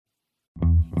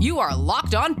You are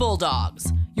Locked On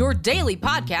Bulldogs, your daily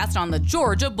podcast on the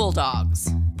Georgia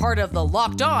Bulldogs. Part of the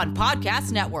Locked On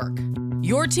Podcast Network.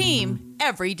 Your team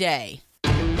every day.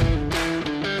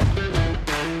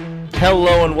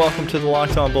 Hello and welcome to the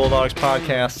Locked On Bulldogs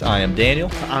podcast. I am Daniel.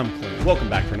 I'm Clint. Welcome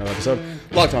back for another episode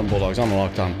of Locked On Bulldogs on the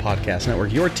Locked On Podcast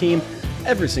Network. Your team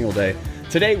every single day.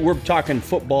 Today we're talking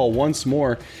football once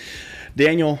more.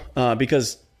 Daniel,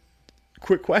 because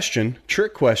trick question.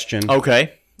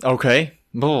 Okay.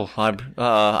 Oh,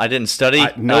 I didn't study. I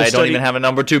don't even have a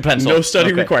number 2 pencil. No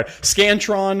study required.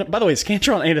 Scantron. By the way,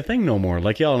 Scantron ain't a thing no more.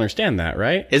 Like, y'all understand that,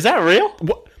 right? Is that real?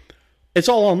 What? It's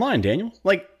all online, Daniel.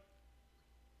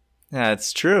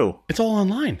 That's true. It's all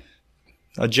online.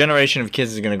 A generation of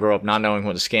kids is going to grow up not knowing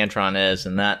what a Scantron is,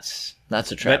 and that's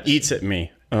a trap. That eats at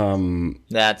me.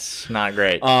 That's not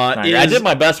great. I did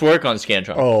my best work on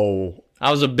Scantron. Oh. I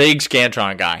was a big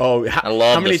Scantron guy. Oh, I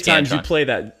love how many the times Scantron. you play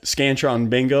that Scantron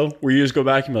bingo where you just go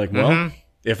back and be like, well,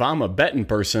 if I'm a betting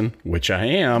person, which I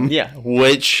am. Yeah,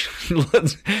 which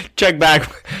let's check back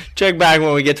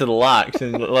when we get to the locks,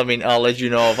 and I'll let you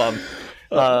know if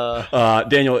I'm.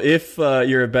 Daniel, if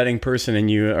you're a betting person and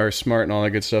you are smart and all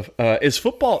that good stuff, is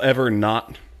football ever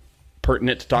not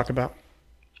pertinent to talk about?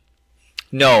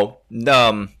 No.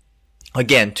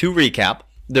 Again, to recap,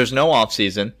 there's no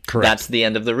offseason. Correct. That's the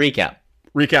end of the recap.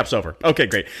 Recap's over. Okay,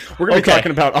 great. We're going to be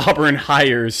talking about Auburn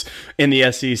hires in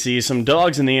the SEC, some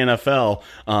dogs in the NFL.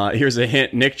 Here's a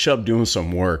hint: Nick Chubb doing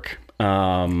some work,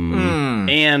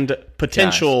 and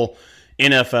potential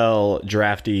NFL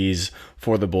draftees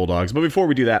for the Bulldogs. But before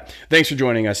we do that, thanks for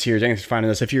joining us here. Thanks for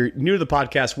finding us. If you're new to the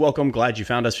podcast, welcome. Glad you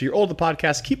found us. If you're old to the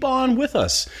podcast, keep on with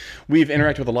us. We've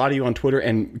interacted with a lot of you on Twitter,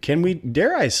 and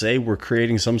dare I say, we're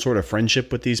creating some sort of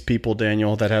friendship with these people,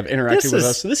 Daniel, that have interacted with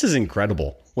us. This is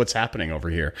incredible what's happening over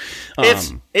here.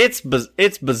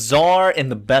 It's bizarre in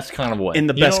the best kind of way. In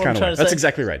the best kind of way. That's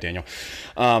exactly right, Daniel.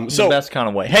 The best kind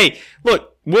of way. Hey,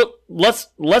 look,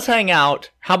 let's hang out.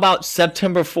 How about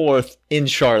September 4th in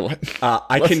Charlotte?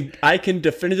 I can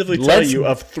definitively tell you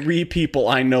of 3 people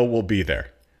I know will be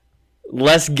there.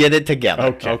 Let's get it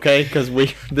together, okay? Because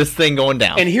this thing going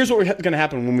down. And here's what's going to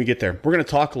happen when we get there. We're going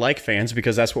to talk like fans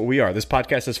because that's what we are. This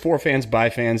podcast is for fans, by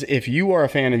fans. If you are a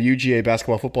fan of UGA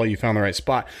basketball, football, you found the right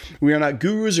spot. We are not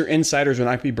gurus or insiders. We're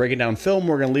not going to be breaking down film.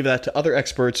 We're going to leave that to other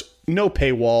experts. No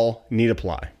paywall. Need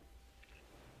apply.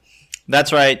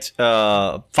 That's right.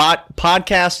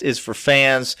 Podcast is for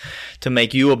fans to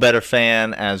make you a better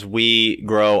fan as we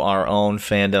grow our own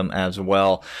fandom as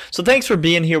well. So thanks for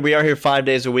being here. We are here 5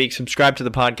 days a week. Subscribe to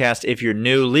the podcast if you're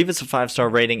new. Leave us a 5-star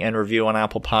rating and review on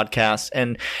Apple Podcasts.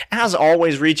 And as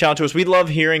always, reach out to us. We love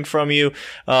hearing from you.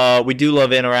 We do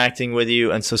love interacting with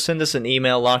you. And so send us an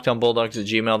email,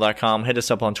 lockedonbulldogs@gmail.com. Hit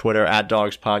us up on Twitter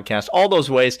 @DogsPodcast. All those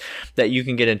ways that you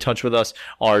can get in touch with us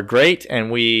are great, and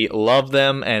we love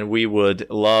them, and we would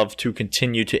love to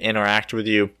continue to interact with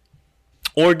you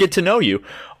or get to know you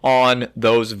on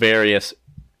those various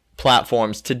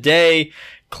platforms. Today,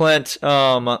 Clint,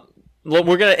 we're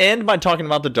going to end by talking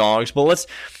about the Dogs, but let's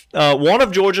one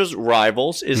of Georgia's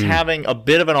rivals is having a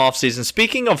bit of an offseason.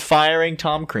 Speaking of firing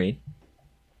Tom Crean,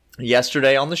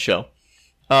 yesterday on the show,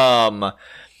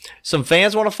 some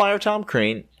fans want to fire Tom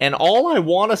Crean, and all I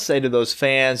want to say to those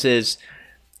fans is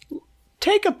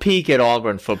take a peek at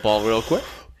Auburn football real quick.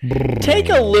 Take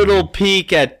a little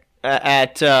peek at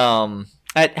how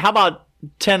about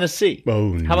Tennessee?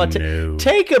 Oh, how about no.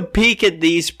 Take a peek at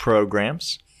these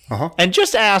programs and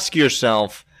just ask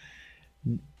yourself,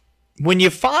 when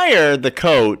you fire the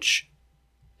coach,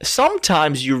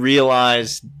 sometimes you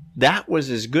realize that was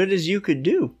as good as you could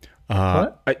do.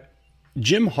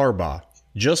 Jim Harbaugh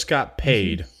just got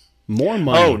paid more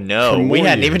money. Oh, no. We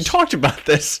hadn't even talked about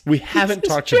this. We haven't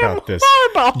talked about this.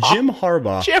 Jim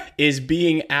Harbaugh is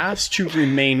being asked to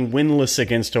remain winless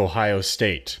against Ohio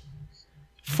State.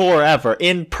 Forever.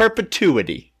 In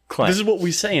perpetuity, Clint. This is what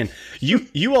we're saying.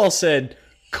 You all said,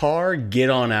 Carr, get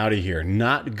on out of here.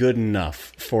 Not good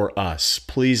enough for us.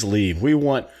 Please leave. We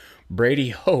want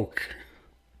Brady Hoke.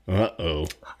 Uh-oh.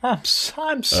 I'm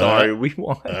sorry. We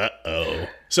want... Uh-oh.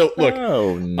 So, look,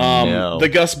 no. The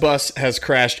Gus bus has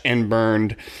crashed and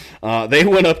burned. They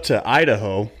went up to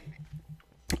Idaho.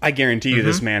 I guarantee you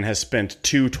this man has spent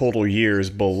 2 total years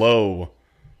below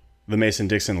the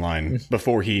Mason-Dixon line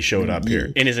before he showed up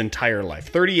here in his entire life.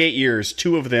 38 years,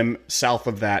 2 of them south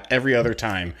of that, every other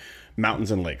time,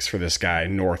 mountains and lakes for this guy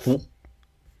north.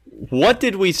 What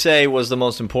did we say was the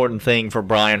most important thing for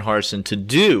Brian Harsin to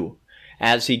do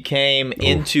as he came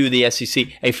into the SEC?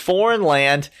 A foreign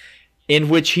land in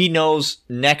which he knows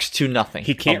next to nothing.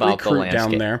 He can't about recruit the landscape.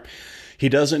 down there. He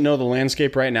doesn't know the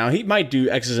landscape right now. He might do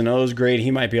X's and O's great.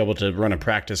 He might be able to run a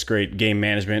practice great, game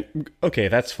management. Okay,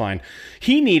 that's fine.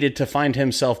 He needed to find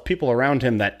himself people around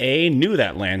him that A, knew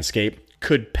that landscape,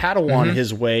 could Padawan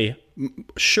his way,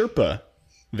 Sherpa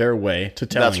their way to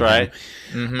telling That's right.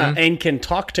 him, and can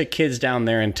talk to kids down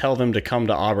there and tell them to come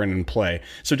to Auburn and play.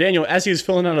 So, Daniel, as he was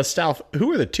filling out his staff,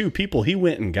 who are the two people he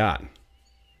went and got?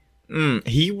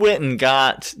 He went and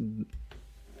got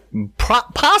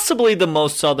possibly the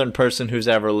most Southern person who's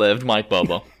ever lived, Mike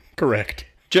Bobo. Correct.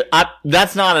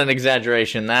 That's not an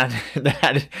exaggeration.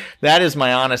 That is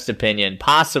my honest opinion.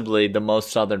 Possibly the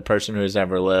most Southern person who's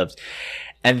ever lived.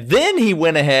 And then he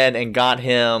went ahead and got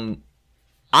him,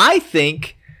 I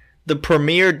think, the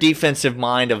premier defensive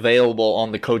mind available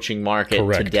on the coaching market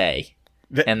today.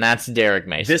 And that's Derek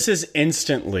Mason. This is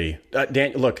instantly...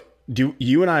 Dan, look, do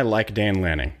you and I like Dan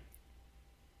Lanning?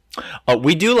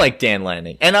 We do like Dan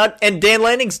Lanning. And Dan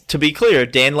Lanning's, to be clear,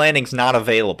 Dan Lanning's not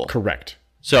available. Correct.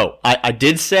 So I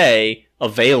did say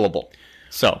available.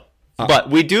 So, but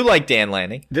we do like Dan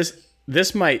Lanning.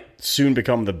 This might soon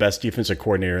become the best defensive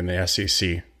coordinator in the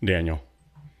SEC, Daniel.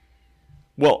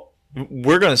 Well,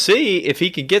 we're going to see if he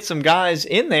can get some guys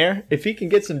in there, if he can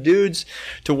get some dudes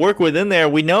to work with in there.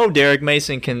 We know Derek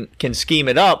Mason can scheme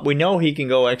it up. We know he can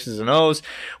go X's and O's.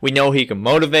 We know he can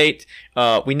motivate.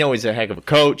 We know he's a heck of a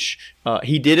coach.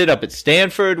 He did it up at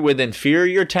Stanford with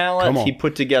inferior talent. He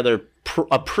put together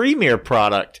a premier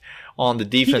product on the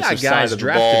defensive side of the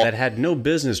ball. That had no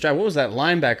business draft. What was that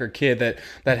linebacker kid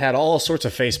that had all sorts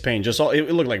of face paint?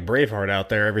 It looked like Braveheart out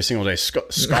there every single day.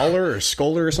 Scholar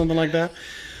or something like that.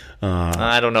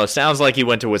 I don't know. Sounds like he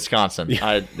went to Wisconsin.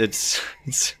 Yeah. It's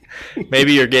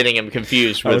maybe you're getting him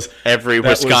confused with every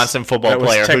Wisconsin football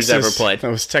player who's ever played. That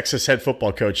was Texas head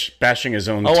football coach bashing his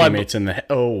own teammates in the head.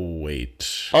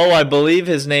 I believe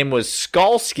his name was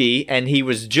Skalski, and he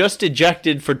was just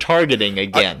ejected for targeting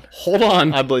again. Hold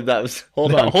on. I believe that was...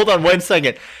 Hold on. Wait a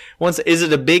second. Is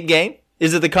it a big game?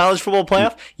 Is it the college football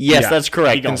playoff? Yes, that's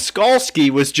correct. And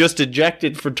Skalski was just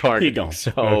ejected for targeting.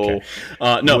 So, okay.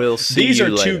 No, we'll see. These are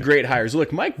later. Two great hires.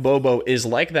 Look, Mike Bobo is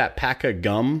like that pack of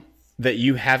gum that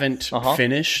you haven't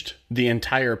finished the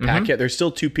entire pack yet. There's still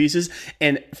two pieces,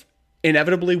 and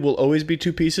inevitably will always be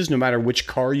two pieces, no matter which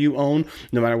car you own,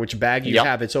 no matter which bag you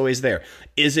have. It's always there.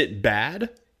 Is it bad?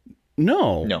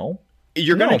 No.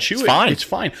 You're going to chew it. Fine. It's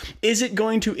fine. Is it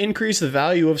going to increase the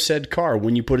value of said car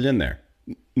when you put it in there?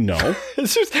 No.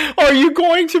 Are you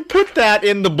going to put that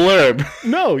in the blurb?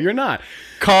 No, you're not.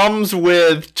 Comes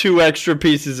with 2 extra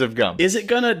pieces of gum. Is it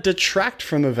going to detract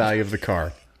from the value of the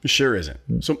car? Sure isn't.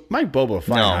 So Mike Bobo,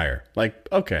 fine hire. Like,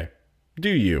 okay, do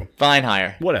you. Fine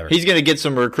hire. Whatever. He's going to get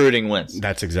some recruiting wins.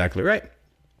 That's exactly right.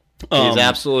 He's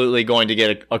absolutely going to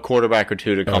get a quarterback or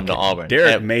two to come to Auburn.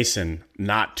 Derek Mason,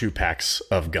 not 2 packs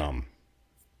of gum.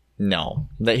 No,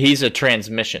 he's a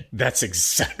transmission. That's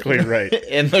exactly right.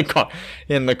 in the car.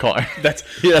 That's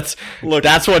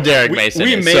what Derek Mason is.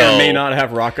 We may or may not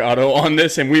have Rock Auto on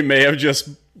this, and we may have just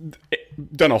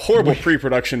done a horrible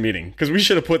pre-production meeting because we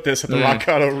should have put this at the Rock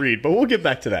Auto read. But we'll get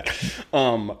back to that.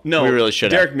 No, we really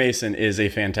should. Derek Mason is a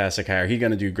fantastic hire. He's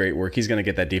going to do great work. He's going to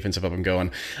get that defensive up and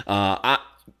going.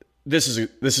 This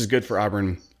is good for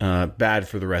Auburn. Bad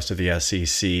for the rest of the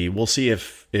SEC. We'll see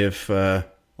if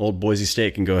old Boise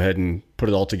State can go ahead and put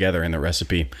it all together in the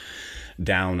recipe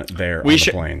down there on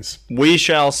the plains. We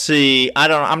shall see.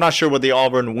 I'm not sure what the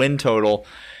Auburn win total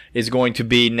is going to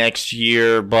be next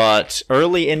year, but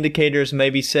early indicators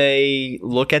maybe say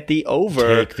look at the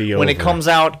over. Take the over. When it comes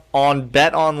out on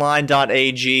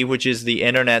betonline.ag, which is the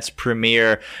internet's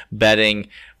premier betting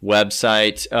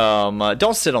website.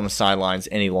 Don't sit on the sidelines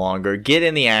any longer. Get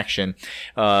in the action.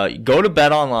 Go to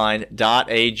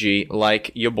betonline.ag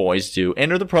like your boys do.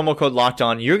 Enter the promo code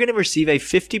LOCKEDON. You're going to receive a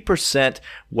 50%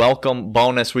 welcome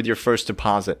bonus with your first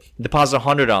deposit. Deposit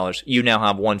 $100, you now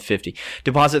have $150.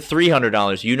 Deposit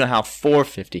 $300, you now have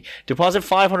 $450. Deposit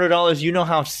 $500, you now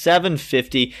have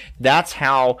 $750. That's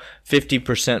how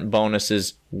 50%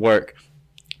 bonuses work.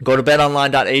 Go to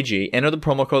betonline.ag, enter the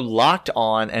promo code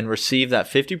LOCKEDON, and receive that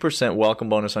 50% welcome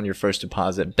bonus on your first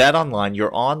deposit. BetOnline,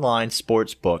 your online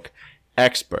sportsbook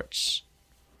experts.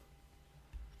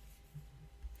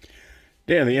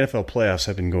 Dan, the NFL playoffs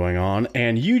have been going on,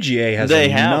 and UGA has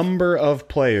number of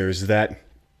players that,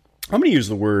 I'm going to use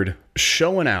the word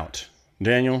showing out,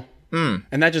 Daniel. And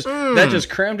that just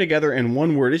crammed together in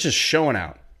one word. It's just showing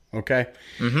out. Okay.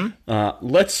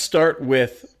 Let's start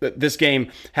with this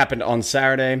game happened on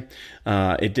Saturday.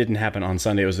 It didn't happen on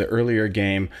Sunday. It was the earlier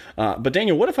game. But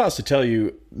Daniel, what if I was to tell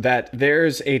you that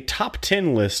there's a top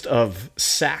 10 list of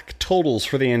sack totals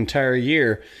for the entire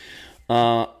year,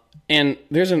 and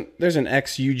there's an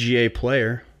ex-UGA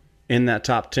player in that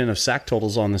top 10 of sack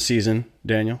totals on the season,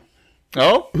 Daniel.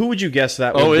 Oh, Who would you guess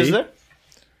that would be? is there?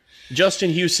 Justin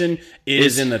Houston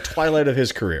is in the twilight of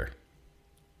his career.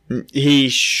 He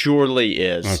surely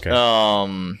is. Okay.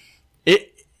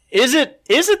 Is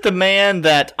it the man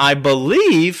that I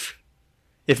believe,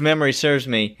 if memory serves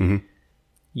me,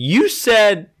 you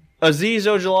said Azeez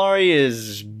Ojulari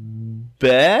is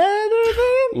better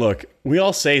than? Look, we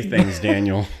all say things,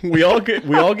 Daniel. We all get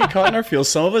caught in our feels.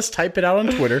 Some of us type it out on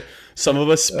Twitter. Some of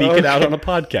us speak it out on a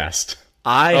podcast.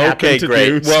 Okay,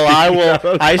 great. Well, I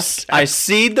will. I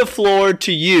cede the floor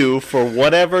to you for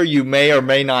whatever you may or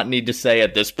may not need to say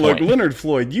at this point. Look, Leonard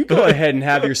Floyd, you go ahead and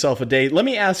have yourself a day. Let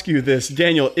me ask you this,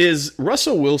 Daniel. Is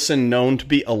Russell Wilson known to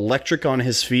be electric on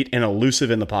his feet and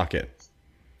elusive in the pocket?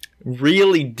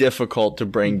 Really difficult to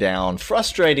bring down.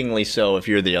 Frustratingly so if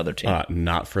you're the other team.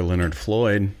 Not for Leonard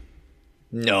Floyd.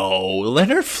 No,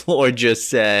 Leonard Floyd just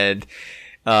said,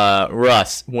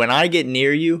 Russ, when I get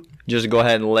near you, just go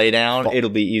ahead and lay down. It'll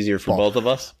be easier for both of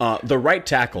us. The right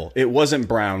tackle, it wasn't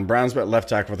Brown. Brown's left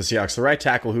tackle for the Seahawks. The right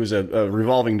tackle, who's a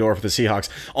revolving door for the Seahawks,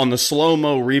 on the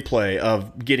slow-mo replay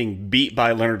of getting beat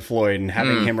by Leonard Floyd and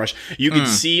having him rush, you could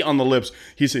see on the lips,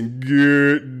 he's saying,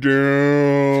 get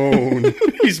down.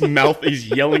 He's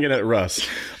yelling it at Russ.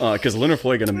 Because Leonard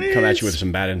Floyd going to come at you with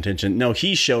some bad intention. No,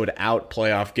 he showed out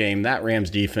playoff game. That Rams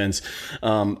defense,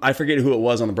 I forget who it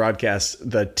was on the broadcast.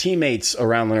 The teammates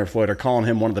around Leonard Floyd are calling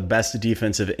him one of the best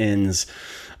defensive ends,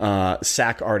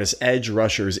 sack artists, edge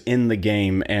rushers in the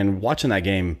game. And watching that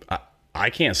game, I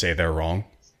can't say they're wrong.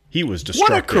 He was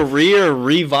destructive. What a career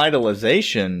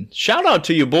revitalization. Shout out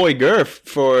to your boy Gerf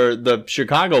for the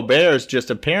Chicago Bears. Just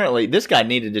apparently, this guy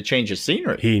needed to change his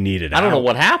scenery. He needed I don't know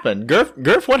what happened.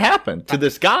 Gerf, what happened to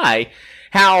this guy?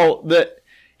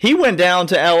 He went down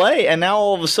to L.A., and now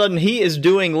all of a sudden he is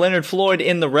doing Leonard Floyd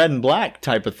in the red and black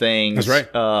type of things.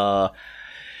 That's right.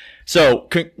 So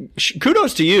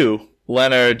kudos to you,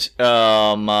 Leonard.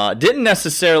 Didn't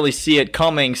necessarily see it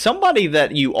coming. Somebody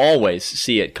that you always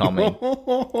see it coming,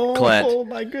 Clint. Oh,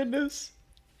 my goodness.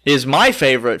 Is my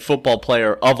favorite football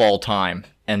player of all time,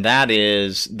 and that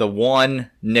is the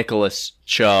one Nicholas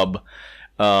Chubb.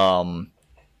 What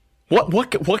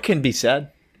can be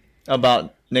said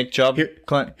about Nick Chubb,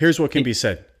 Clint? Here's what can be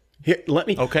said.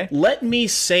 Let me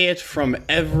say it from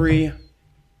every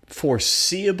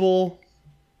foreseeable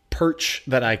perch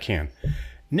that I can.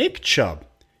 Nick Chubb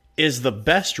is the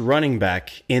best running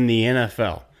back in the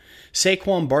NFL.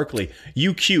 Saquon Barkley,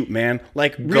 you cute, man.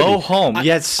 Like, really, go home.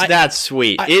 That's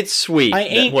sweet. It's sweet. I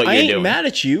ain't mad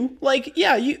at you. Like,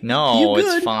 yeah, you good.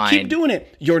 It's fine. Keep doing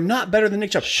it. You're not better than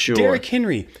Nick Chubb. Sure. Derrick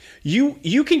Henry,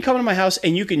 you can come to my house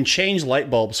and you can change light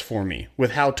bulbs for me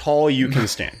with how tall you can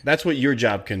stand. That's what your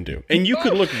job can do. And you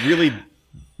could look really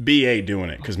BA doing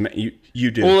it because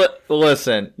you do. Well,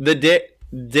 listen,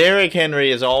 Derrick Henry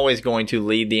is always going to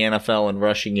lead the NFL in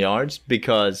rushing yards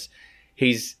because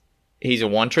he's a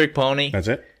one-trick pony. That's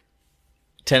it.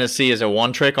 Tennessee is a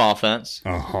one-trick offense.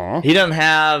 Uh-huh. He doesn't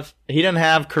have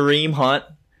Kareem Hunt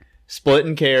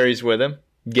splitting carries with him,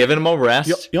 giving him a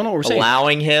rest. You'll know what we're saying.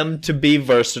 Allowing him to be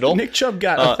versatile. Nick Chubb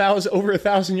got over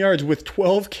 1,000 yards with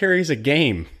 12 carries a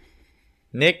game.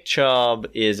 Nick Chubb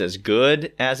is as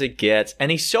good as it gets,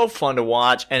 and he's so fun to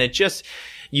watch, and it just,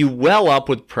 you well up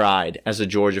with pride as a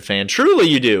Georgia fan. Truly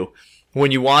you do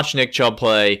when you watch Nick Chubb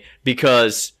play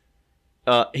because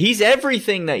he's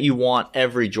everything that you want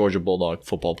every Georgia Bulldog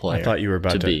football player I thought you were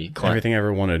about to be. Clint. Everything I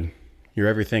ever wanted. You're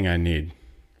everything I need.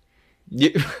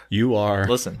 You are.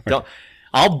 Listen,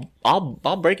 I'll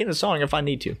break into song if I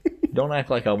need to. Don't act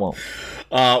like I won't.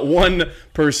 One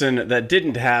person that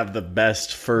didn't have the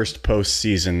best first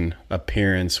postseason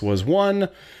appearance was one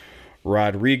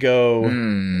Rodrigo,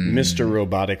 Mr.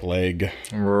 Robotic Leg.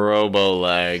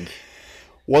 Robo-leg.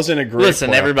 Wasn't a great.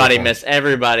 Listen, everybody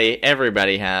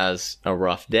has a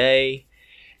rough day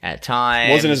at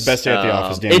times. Wasn't his best day at the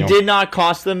office, Daniel. It did not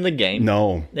cost them the game.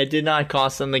 No. It did not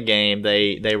cost them the game.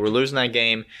 They were losing that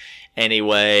game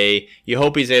anyway. You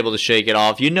hope he's able to shake it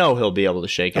off. You know he'll be able to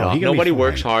shake it off. Nobody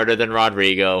works harder than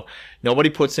Rodrigo.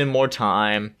 Nobody puts in more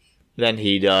time than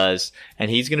he does. And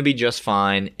he's going to be just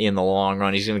fine in the long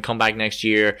run. He's going to come back next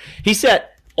year. He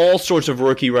set all sorts of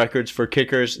rookie records for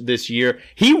kickers this year.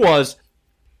 He was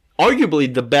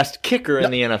arguably the best kicker in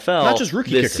the NFL not just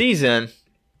rookie this kicker. season.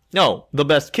 No, the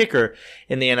best kicker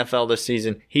in the NFL this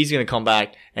season. He's going to come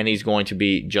back, and he's going to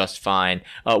be just fine.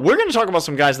 We're going to talk about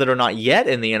some guys that are not yet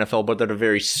in the NFL, but that are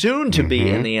very soon to be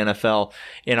in the NFL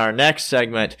in our next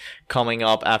segment coming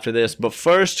up after this. But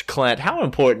first, Clint, how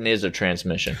important is a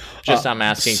transmission? Just I'm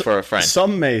asking for a friend.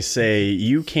 Some may say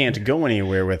you can't go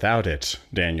anywhere without it,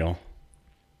 Daniel.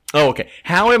 Oh, okay.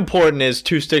 How important is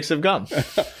 2 sticks of gum?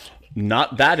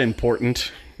 Not that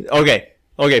important.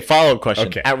 Okay, follow-up question.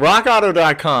 Okay. At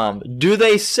rockauto.com, do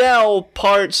they sell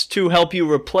parts to help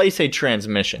you replace a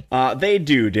transmission? They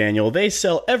do, Daniel. They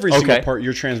sell every single part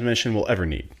your transmission will ever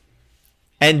need.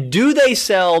 And do they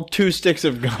sell 2 sticks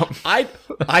of gum?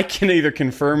 I can neither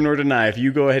confirm nor deny. If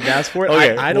you go ahead and ask for it,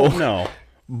 Okay, I don't know.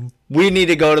 We need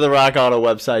to go to the Rock Auto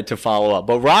website to follow up.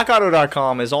 But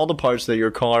rockauto.com is all the parts that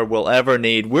your car will ever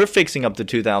need. We're fixing up the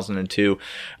 2002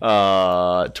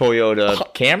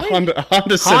 Toyota Camry?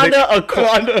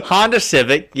 Honda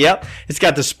Civic. Yep. It's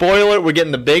got the spoiler. We're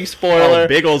getting the big spoiler. Oh,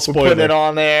 big old spoiler. We're putting it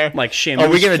on there. Like Seamus Are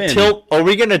we gonna Finn. Are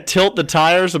we going to tilt the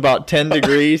tires about 10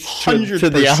 degrees to the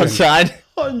 100%. outside?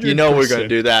 100%. You know we're going to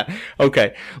do that.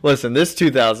 Okay, listen, this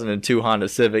 2002 Honda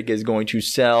Civic is going to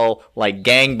sell like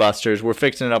gangbusters. We're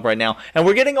fixing it up right now, and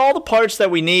we're getting all the parts that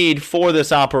we need for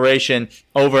this operation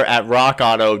over at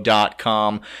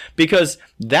rockauto.com, because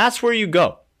that's where you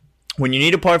go. When you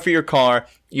need a part for your car,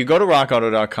 you go to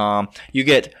rockauto.com, you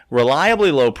get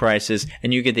reliably low prices,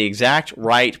 and you get the exact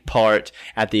right part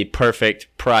at the perfect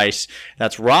price.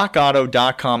 That's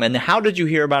rockauto.com. And the How Did You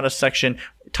Hear About Us section,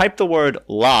 type the word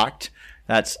locked.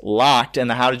 That's locked in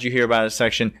the How Did You Hear About Us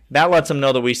section. That lets them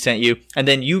know that we sent you. And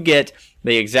then you get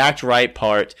the exact right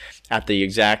part at the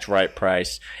exact right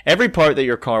price. Every part that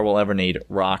your car will ever need,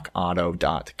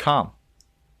 rockauto.com. All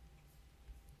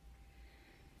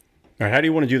right, how do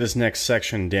you want to do this next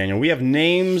section, Daniel? We have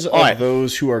names of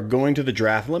those who are going to the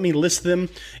draft. Let me list them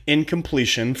in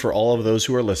completion for all of those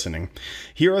who are listening.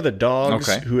 Here are the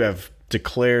dogs who have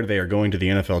declared they are going to the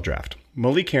NFL draft.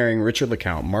 Malik Herring, Richard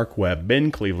LeCount, Mark Webb,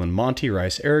 Ben Cleveland, Monty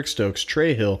Rice, Eric Stokes,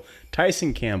 Trey Hill,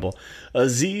 Tyson Campbell,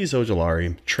 Azeez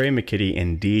Ojulari, Trey McKitty,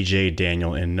 and DJ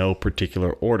Daniel in no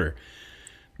particular order.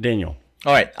 Daniel.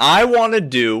 All right, I want to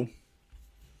do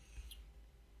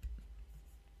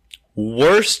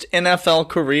worst NFL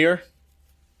career.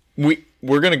 We're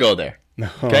going to go there.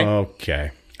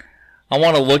 Okay. I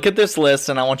want to look at this list,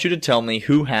 and I want you to tell me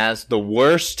who has the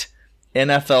worst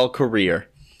NFL career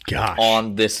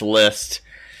on this list.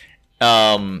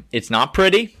 It's not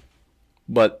pretty,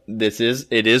 but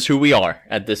it is who we are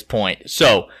at this point.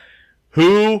 So,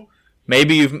 who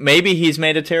maybe he's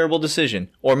made a terrible decision,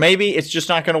 or maybe it's just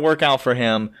not going to work out for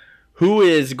him. Who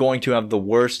is going to have the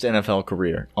worst NFL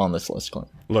career on this list, Clint?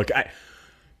 Look, so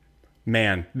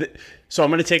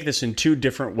I'm going to take this in 2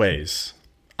 different ways.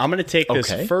 I'm going to take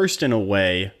this first in a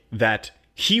way that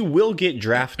he will get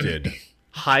drafted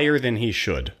higher than he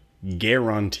should.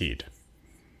 Guaranteed.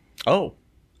 Oh.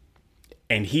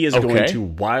 And he is going to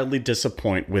wildly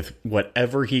disappoint with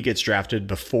whatever he gets drafted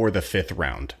before the 5th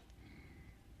round.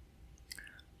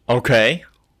 Okay.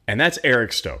 And that's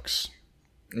Eric Stokes.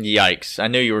 Yikes. I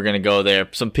knew you were going to go there.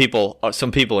 Some people are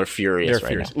furious. They're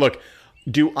furious. Now. Look,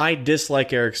 do I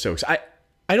dislike Eric Stokes? I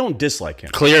don't dislike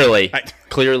him. Clearly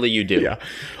you do. Yeah.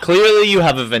 Clearly you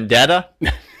have a vendetta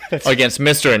against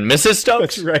Mr. and Mrs.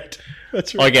 Stokes.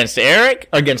 That's right. Against Eric,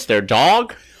 against their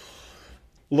dog.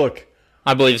 Look,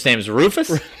 I believe his name is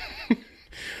Rufus.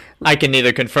 I can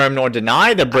neither confirm nor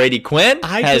deny that Brady Quinn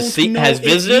has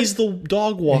visited. He's the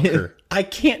dog walker. I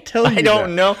can't tell you. I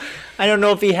don't know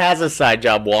if he has a side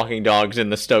job walking dogs in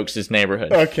the Stokes'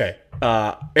 neighborhood. Okay.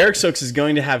 Eric Stokes is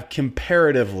going to have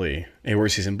comparatively a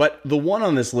worse season, but the one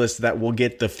on this list that will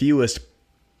get the fewest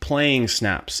playing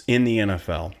snaps in the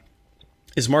NFL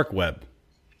is Mark Webb.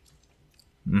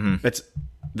 Mm-hmm.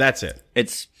 That's it.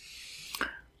 It's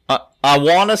I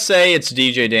want to say it's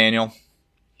DJ Daniel,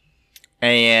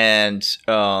 and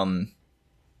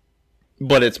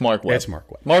but it's Mark Webb. It's Mark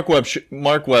Webb.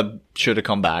 Mark Webb should have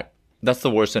come back. That's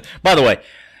the worst thing. By the way,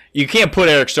 you can't put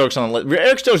Eric Stokes on the list.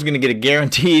 Eric Stokes is going to get a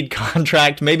guaranteed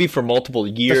contract, maybe for multiple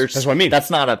years. That's what I mean. That's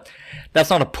not a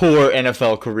poor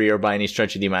NFL career by any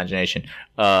stretch of the imagination.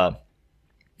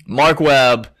 Mark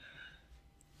Webb.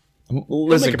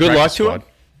 Listen, good luck to him.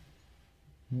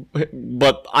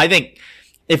 But I think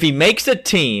if he makes a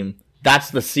team,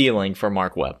 that's the ceiling for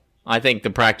Mark Webb. I think the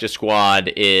practice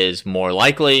squad is more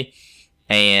likely,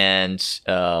 and it's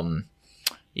not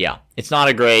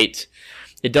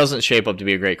it doesn't shape up to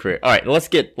be a great career. All right, let's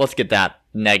get that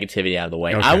negativity out of the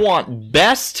way. Okay. I want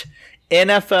best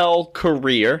NFL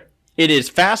career. It is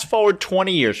fast forward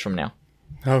 20 years from now.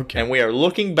 Okay. And we are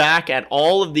looking back at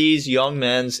all of these young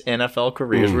men's NFL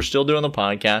careers. We're still doing the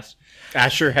podcast.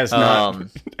 Asher has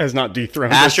not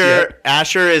dethroned Asher. us yet.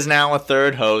 Asher is now a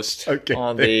third host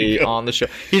on the show.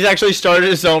 He's actually started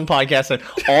his own podcast, and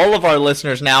all of our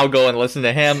listeners now go and listen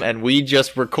to him. And we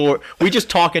just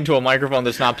talk into a microphone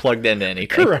that's not plugged into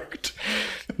anything. Correct.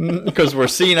 Because we're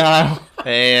senile,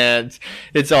 and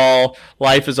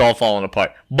life is all falling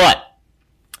apart. But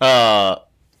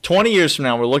 20 years from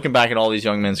now, we're looking back at all these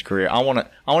young men's career. I want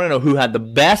to know who had the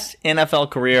best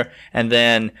NFL career, and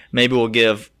then maybe we'll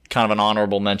give kind of an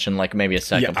honorable mention, like maybe a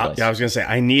second place. I was going to say,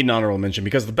 I need an honorable mention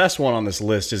because the best one on this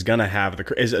list is going to have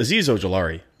is Azeez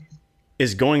Ojulari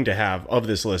is going to have, of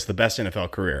this list, the best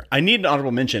NFL career. I need an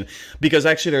honorable mention because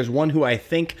actually there's one who I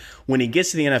think when he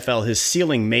gets to the NFL, his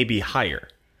ceiling may be higher,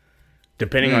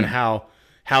 depending on how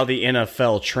the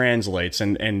NFL translates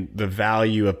and the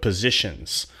value of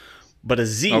positions. But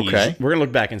Azeez, we're going to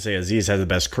look back and say Azeez has the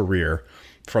best career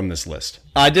from this list.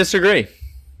 I disagree.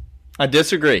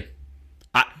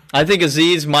 I think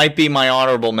Azeez might be my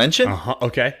honorable mention.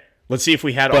 Okay. Let's see if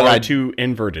we had our two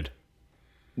inverted.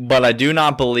 But I do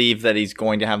not believe that he's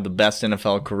going to have the best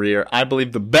NFL career. I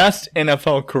believe the best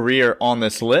NFL career on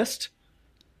this list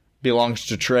belongs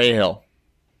to Trey Hill.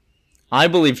 I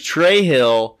believe Trey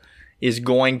Hill is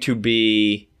going to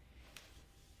be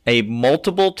a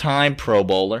multiple-time Pro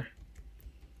Bowler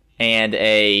and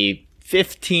a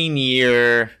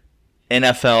 15-year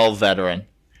NFL veteran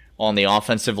on the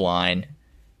offensive line.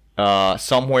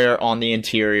 Somewhere on the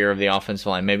interior of the offensive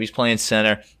line. Maybe he's playing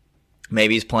center.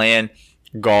 Maybe he's playing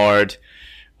guard.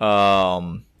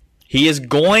 He is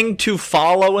going to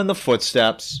follow in the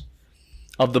footsteps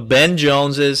of the Ben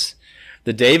Joneses,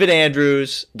 the David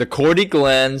Andrews, the Cordy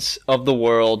Glenns of the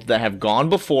world that have gone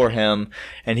before him,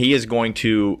 and he is going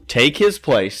to take his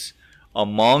place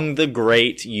among the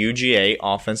great UGA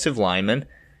offensive linemen,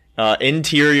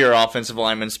 interior offensive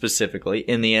linemen specifically,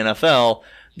 in the NFL.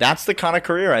 That's the kind of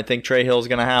career I think Trey Hill is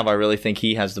going to have. I really think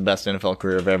he has the best NFL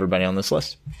career of everybody on this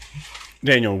list.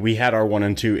 Daniel, we had our 1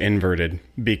 and 2 inverted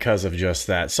because of just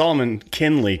that. Solomon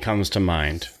Kinley comes to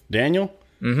mind. Daniel?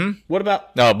 What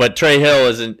about... No, but Trey Hill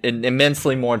is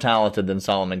immensely more talented than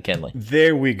Solomon Kinley.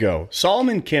 There we go.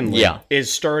 Solomon Kinley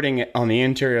is starting on the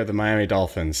interior of the Miami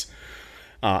Dolphins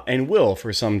and will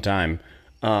for some time.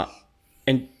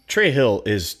 And Trey Hill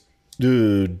is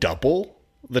double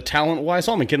the talent-wise.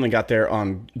 Solomon Kinley got there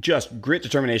on just grit,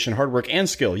 determination, hard work, and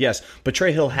skill, yes. But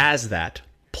Trey Hill has that,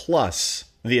 plus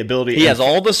the ability... He has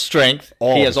all the strength.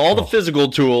 He has all the physical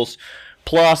tools,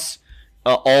 plus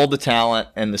all the talent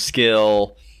and the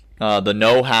skill, the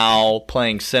know-how.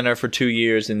 Playing center for 2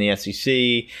 years in the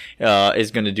SEC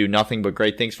is going to do nothing but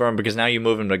great things for him, because now you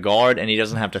move him to guard and he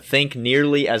doesn't have to think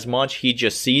nearly as much. He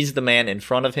just sees the man in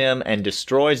front of him and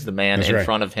destroys the man in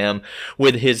front of him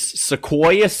with his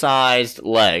sequoia-sized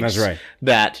legs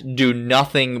that do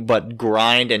nothing but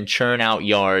grind and churn out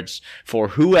yards for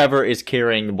whoever is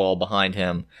carrying the ball behind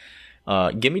him.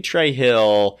 Give me Trey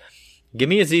Hill. Give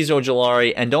me Azeez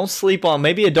Ojulari, and don't sleep on,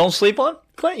 maybe a don't sleep on?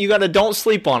 Clint, you got a don't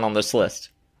sleep on this list.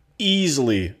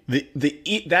 Easily.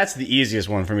 That's the easiest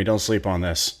one for me. Don't sleep on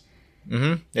this.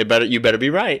 You better be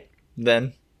right,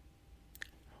 then.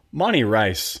 Monty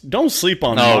Rice. Don't sleep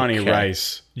on Monty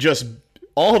Rice. Just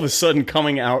all of a sudden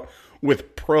coming out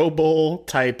with Pro Bowl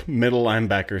type middle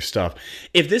linebacker stuff.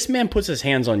 If this man puts his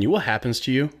hands on you, what happens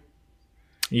to you?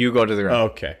 You go to the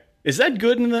ground. Okay. Is that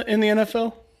good in the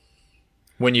NFL?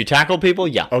 When you tackle people,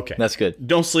 yeah. Okay. That's good.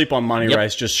 Don't sleep on Monty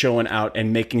Rice just showing out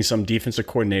and making some defensive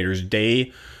coordinators'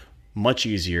 day much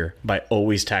easier by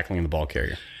always tackling the ball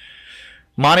carrier.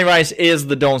 Monty Rice is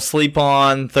the don't sleep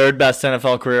on. Third best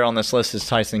NFL career on this list is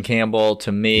Tyson Campbell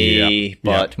to me,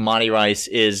 but Monty Rice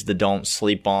is the don't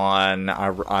sleep on.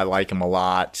 I like him a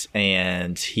lot,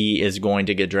 and he is going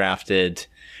to get drafted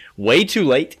way too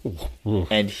late,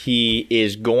 and he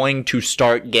is going to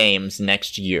start games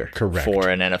next year for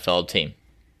an NFL team.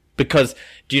 Because,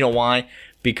 do you know why?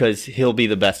 Because he'll be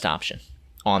the best option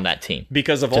on that team.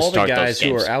 Because of all the guys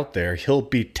who are out there, he'll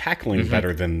be tackling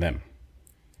better than them.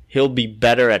 He'll be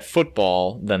better at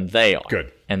football than they are.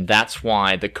 Good. And that's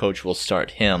why the coach will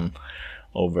start him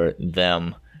over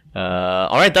them.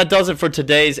 All right, that does it for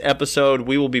today's episode.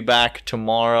 We will be back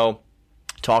tomorrow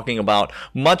talking about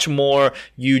much more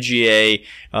UGA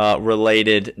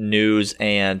related news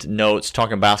and notes,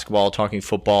 talking basketball, talking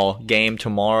football. Game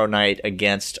tomorrow night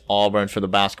against Auburn for the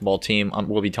basketball team.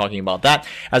 We'll be talking about that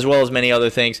as well as many other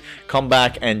things. Come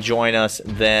back and join us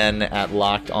then at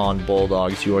Locked On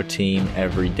Bulldogs, your team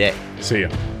every day. See ya.